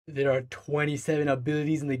There are 27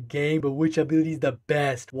 abilities in the game, but which ability is the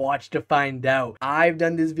best? Watch to find out. I've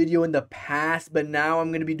done this video in the past, but now I'm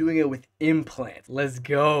going to be doing it with implants. Let's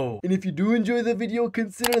go. And if you do enjoy the video,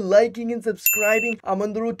 consider liking and subscribing. I'm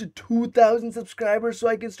on the road to 2,000 subscribers so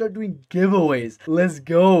I can start doing giveaways. Let's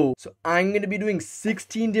go. So I'm going to be doing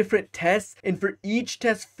 16 different tests, and for each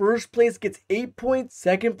test, first place gets 8 points,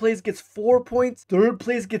 second place gets 4 points, third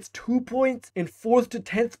place gets 2 points, and 4th to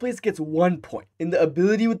 10th place gets 1 point. And the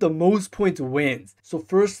ability with the most points wins. So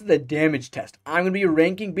first, the damage test. I'm going to be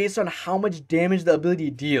ranking based on how much damage the ability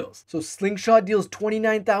deals. So Slingshot deals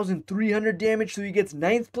 29,300 damage, so he gets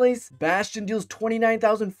 9th place. Bastion deals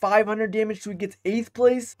 29,500 damage, so he gets 8th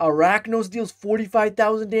place. Arachnos deals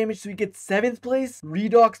 45,000 damage, so he gets 7th place.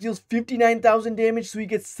 Redox deals 59,000 damage, so he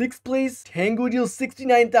gets 6th place. Tango deals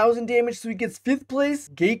 69,000 damage, so he gets 5th place.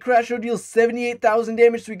 Gatecrasher deals 78,000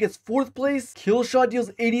 damage, so he gets 4th place. Killshot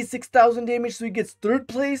deals 86,000 damage, so he gets 3rd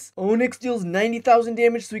place. Onyx deals 90,000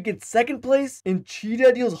 damage, so he gets 2nd place. And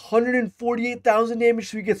Cheetah deals 148,000 damage,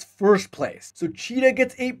 so he gets 1st place. So Cheetah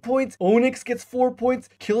gets 8 points, Onyx gets 4 points,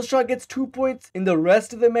 Killshot gets 2 points, and the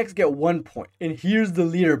rest of the mechs get 1 point. And here's the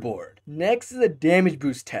leaderboard. Next is a damage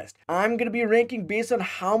boost test. I'm going to be ranking based on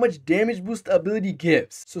how much damage boost the ability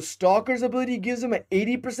gives. So Stalker's ability gives him an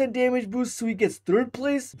 80% damage boost, so he gets 3rd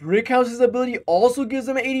place. Brickhouse's ability also gives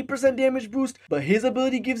him an 80% damage boost, but his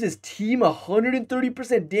ability gives his team a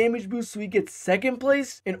 130% damage boost, so he gets 2nd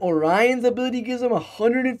place. And Orion's ability gives him a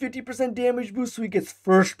 150% damage boost, so he gets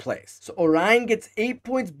 1st place. So Orion gets 8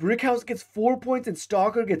 points, Brickhouse gets 4 points, and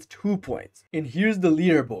Stalker gets 2 points. And here's the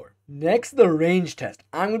leaderboard. Next, the range test.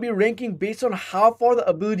 I'm going to be ranking based on how far the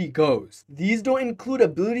ability goes. These don't include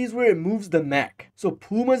abilities where it moves the mech. So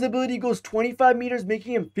Puma's ability goes 25 meters,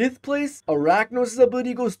 making him 5th place. Arachnos'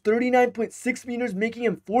 ability goes 39.6 meters, making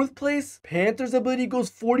him 4th place. Panther's ability goes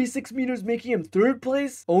 46 meters, making him 3rd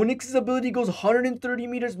place. Onyx's ability goes 130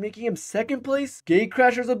 meters, making him 2nd place.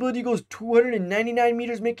 Gatecrasher's ability goes 299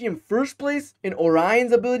 meters, making him 1st place. And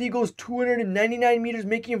Orion's ability goes 299 meters,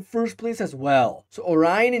 making him 1st place as well. So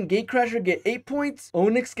Orion and Gatecrasher get 8 points,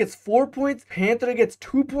 Onyx gets 4 points, Panther gets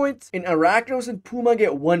 2 points, and Arachnos and Puma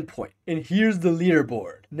get 1 point. And here's the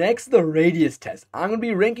leaderboard. Next, the radius test. I'm going to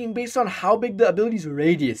be ranking based on how big the ability's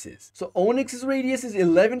radius is. So Onyx's radius is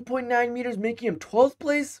 11.9 meters, making him 12th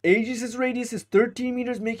place. Aegis's radius is 13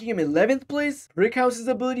 meters, making him 11th place. Brickhouse's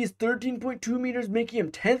ability is 13.2 meters, making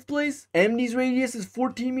him 10th place. MD's radius is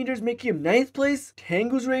 14 meters, making him 9th place.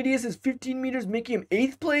 Tango's radius is 15 meters, making him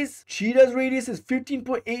 8th place. Cheetah's radius is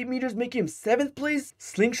 15.8 meters, making him 7th place.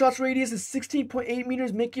 Slingshot's radius is 16.8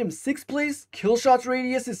 meters, making him 6th place. Killshot's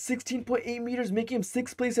radius is 16.8 meters, making him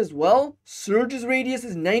 6th place as well. Surge's radius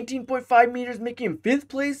is 19.5 meters, making him 5th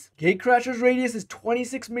place. Gatecrasher's radius is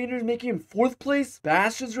 26 meters, making him 4th place.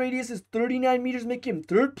 Bastion's radius is 39 meters, making him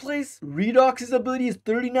 3rd place. Redox's ability is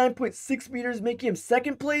 39.6 meters, making him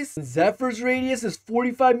 2nd place. Zephyr's radius is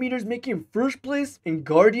 45 meters, making him 1st place. And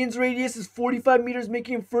Guardian's radius is 45 meters,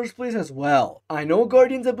 making him 1st place as well. I know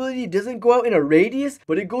Guardian's ability doesn't go out in a radius,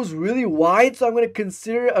 but it goes really wide, so I'm going to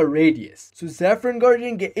consider it a radius. So Zephyr and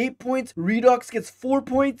Guardian get 8 points, Redox gets 4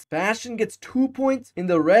 points, Bastion gets 2 points, and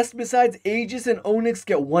the rest besides Aegis and Onyx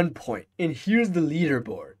get 1 point. And here's the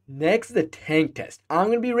leaderboard. Next, the tank test. I'm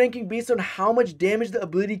going to be ranking based on how much damage the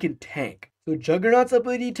ability can tank. So Juggernaut's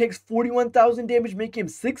ability takes 41,000 damage, making him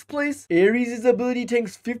 6th place. Ares' ability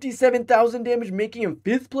takes 57,000 damage, making him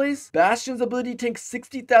 5th place. Bastion's ability takes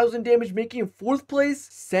 60,000 damage, making him 4th place.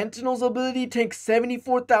 Sentinel's ability takes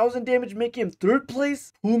 74,000 damage, making him 3rd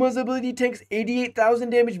place. Puma's ability takes 88,000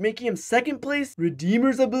 damage, making him 2nd place.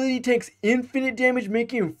 Redeemer's ability takes infinite damage,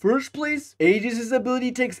 making him 1st place. Aegis'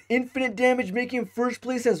 ability takes infinite damage, making him 1st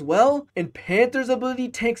place as well. And Panther's ability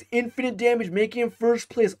takes infinite damage, making him 1st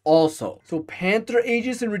place also. So Panther,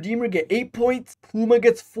 Aegis, and Redeemer get 8 points, Puma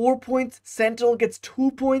gets 4 points, Sentinel gets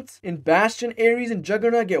 2 points, and Bastion, Ares, and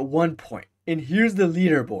Juggernaut get 1 point. And here's the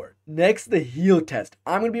leaderboard. Next, the heal test.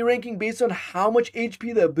 I'm going to be ranking based on how much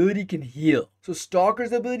HP the ability can heal. So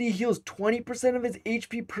Stalker's ability heals 20% of his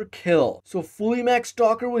HP per kill. So fully max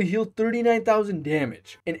Stalker will heal 39,000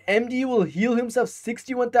 damage. And MD will heal himself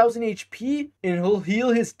 61,000 HP, and he'll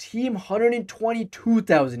heal his team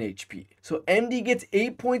 122,000 HP. So MD gets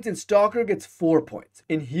 8 points and Stalker gets 4 points.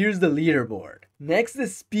 And here's the leaderboard. Next, the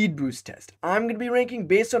speed boost test. I'm going to be ranking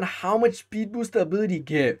based on how much speed boost the ability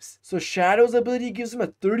gives. So Shadow's ability gives him a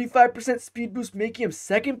 35% speed boost, making him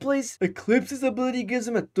 2nd place. Eclipse's ability gives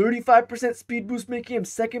him a 35% speed boost, making him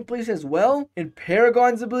 2nd place as well. And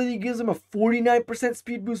Paragon's ability gives him a 49%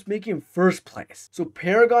 speed boost, making him 1st place. So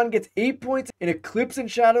Paragon gets 8 points and Eclipse and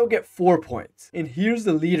Shadow get 4 points. And here's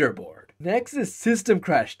the leaderboard. Next is system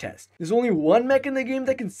crash test. There's only one mech in the game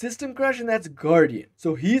that can system crash, and that's Guardian.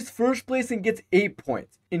 So he's first place and gets 8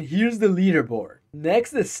 points. And here's the leaderboard.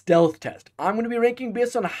 Next is stealth test. I'm going to be ranking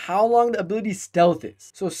based on how long the ability stealth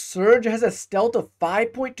is. So Surge has a stealth of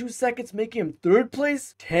 5.2 seconds, making him 3rd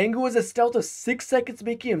place. Tango has a stealth of 6 seconds,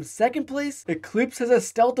 making him 2nd place. Eclipse has a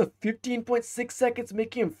stealth of 15.6 seconds,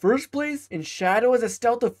 making him 1st place. And Shadow has a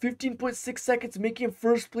stealth of 15.6 seconds, making him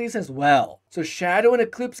 1st place as well. So Shadow and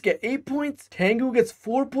Eclipse get 8 points, Tango gets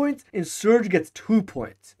 4 points, and Surge gets 2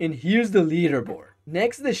 points. And here's the leaderboard.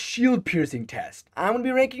 Next is the shield piercing test. I'm going to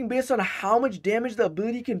be ranking based on how much damage the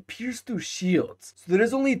ability can pierce through shields. So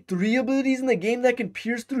there's only 3 abilities in the game that can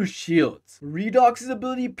pierce through shields. Redox's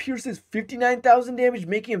ability pierces 59,000 damage,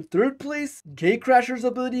 making him 3rd place. Gatecrasher's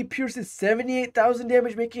ability pierces 78,000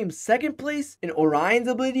 damage, making him 2nd place. And Orion's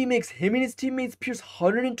ability makes him and his teammates pierce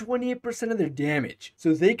 128% of their damage.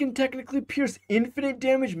 So they can technically pierce infinite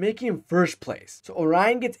damage, making him 1st place. So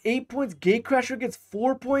Orion gets 8 points, Gatecrasher gets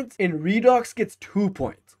 4 points, and Redox gets 2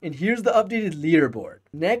 points. And here's the updated leaderboard.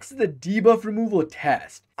 Next is the debuff removal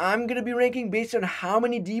test. I'm going to be ranking based on how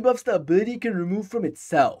many debuffs the ability can remove from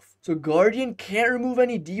itself. So Guardian can't remove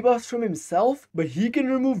any debuffs from himself, but he can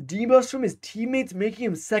remove debuffs from his teammates, making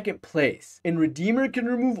him 2nd place. And Redeemer can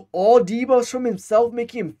remove all debuffs from himself,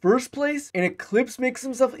 making him 1st place. And Eclipse makes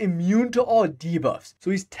himself immune to all debuffs. So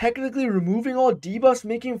he's technically removing all debuffs,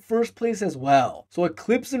 making him 1st place as well. So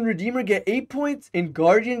Eclipse and Redeemer get 8 points, and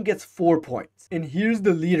Guardian gets 4 points. And here's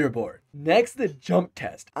the leaderboard. Next, the jump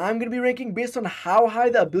test. I'm going to be ranking based on how high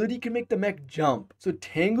the ability can make the mech jump. So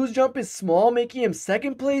Tango's jump is small, making him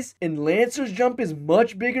 2nd place, and Lancer's jump is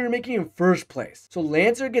much bigger, making him 1st place. So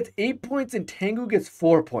Lancer gets 8 points and Tango gets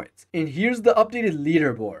 4 points. And here's the updated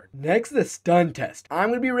leaderboard. Next, the stun test. I'm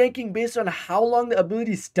going to be ranking based on how long the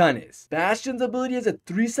ability stun is. Bastion's ability has a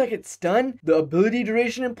 3-second stun. The ability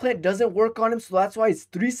duration implant doesn't work on him, so that's why it's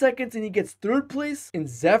 3 seconds and he gets 3rd place. And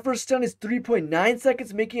Zephyr's stun is 3.9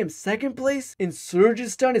 seconds, making him 2nd place, and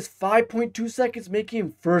Surge's stun is 5.2 seconds, making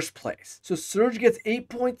him 1st place. So Surge gets 8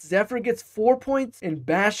 points, Zephyr gets 4 points, and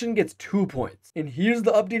Bastion gets 2 points. And here's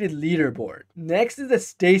the updated leaderboard. Next is the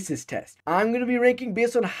Stasis Test. I'm going to be ranking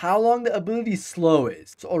based on how long the ability's slow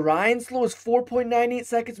is. So Orion's slow is 4.98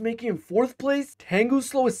 seconds, making him 4th place. Tango's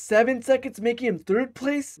slow is 7 seconds, making him 3rd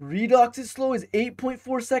place. Redox's slow is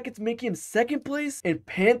 8.4 seconds, making him 2nd place. And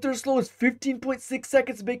Panther's slow is 15.6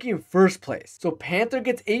 seconds, making him 1st place. So Panther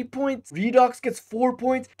gets 8 points, Redox gets 4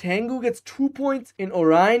 points, Tango gets 2 points, and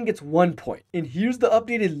Orion gets 1 point. And here's the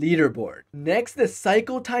updated leaderboard. Next, the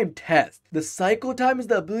cycle time test. The cycle time is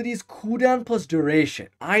the ability's cooldown plus duration.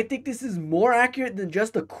 I think this is more accurate than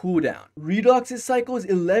just the cooldown. Redox's cycle is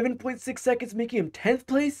 11.6 seconds, making him 10th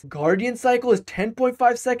place. Guardian's cycle is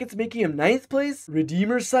 10.5 seconds, making him 9th place.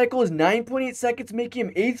 Redeemer's cycle is 9.8 seconds, making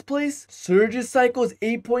him 8th place. Surge's cycle is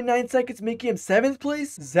 8.9 seconds, making him 7th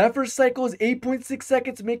place. Zephyr's cycle is 8.6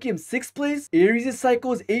 seconds, making him 6th place. Ares'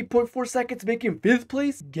 cycle is 8.4 seconds, making him 5th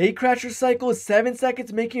place. Gatecrasher's cycle is 7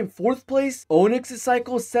 seconds, making him 4th place. Onyx's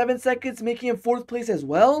cycle is 7 seconds, making him 4th place as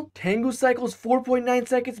well. Tango's cycle is 4.9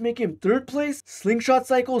 seconds, making him 3rd place. Slingshot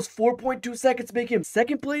cycle is 4.2 seconds, making him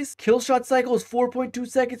 2nd place. Killshot cycle is 4.2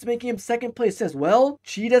 seconds, making him 2nd place as well.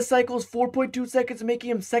 Cheetah cycle is 4.2 seconds,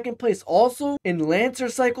 making him 2nd place also. And Lancer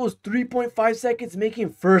cycle is 3.5 seconds, making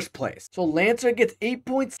him 1st place. So Lancer gets 8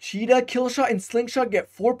 points, Cheetah, Killshot, and Slingshot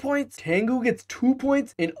get 4 points, Tango gets 2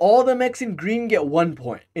 points, and all the mechs in green get 1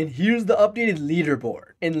 point. And here's the updated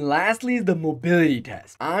leaderboard. And lastly is the mobility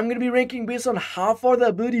test. I'm going to be ranking based on how far the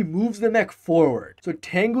ability moves the mech forward. So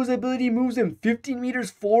Tango's ability moves him 15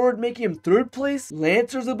 meters forward, making him 3rd place.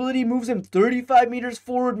 Lancer's ability moves him 35 meters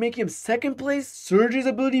forward, making him 2nd place. Surge's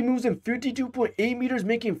ability moves him 52.8 meters,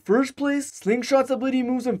 making him 1st place. Slingshot's ability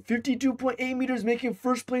moves him 52.8 meters, making him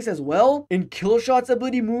 1st place as well. And Killshot's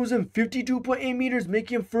ability moves him 52.8 meters,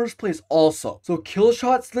 making him 1st place also. So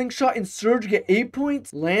Killshot, Slingshot, and Surge get 8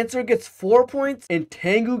 points. Lancer gets 4 points, and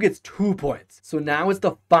Tango gets 2 points. So now it's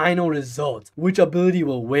the final results. Which ability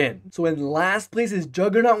will win? So in last place is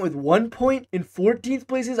Juggernaut with 1 point. In 14th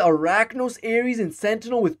place is Arachnos, Ares, and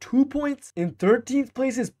Sentinel with 2 points. In 13th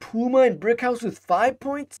place is Puma and Brickhouse with 5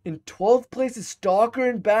 points. In 12th place is Stalker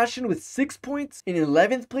and Bastion with 6 points. In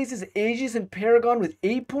 11th place is Aegis and Paragon with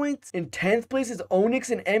 8 points. In 10th place is Onyx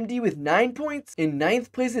and MD with 9 points. In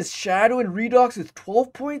 9th place is Shadow and Redox with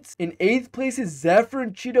 12 points. In 8th place is Zephyr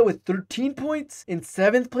and Cheetah with 13 points. In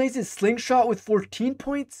 7th place is Slingshot with 14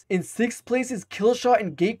 points. In 6th place is Killshot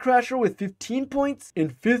and Gatecrasher with 15 points. In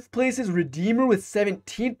 5th place is Redeemer with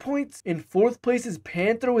 17 points. In 4th place is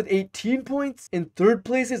Panther with 18 points. In 3rd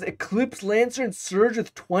place is Eclipse, Lancer, and Surge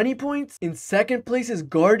with 20 points. In 2nd place is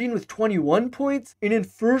Guardian with 21 points. And in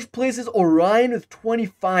 1st place is Orion with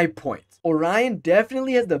 25 points. Orion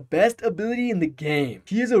definitely has the best ability in the game.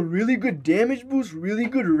 He has a really good damage boost, really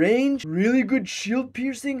good range, really good shield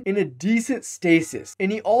piercing, and a decent stasis.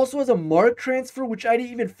 And he also has a mark transfer, which I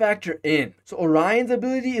didn't even factor in. So Orion's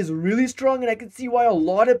ability is really strong, and I can see why a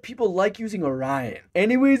lot of people like using Orion.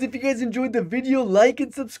 Anyways, if you guys enjoyed the video, like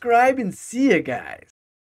and subscribe, and see ya guys.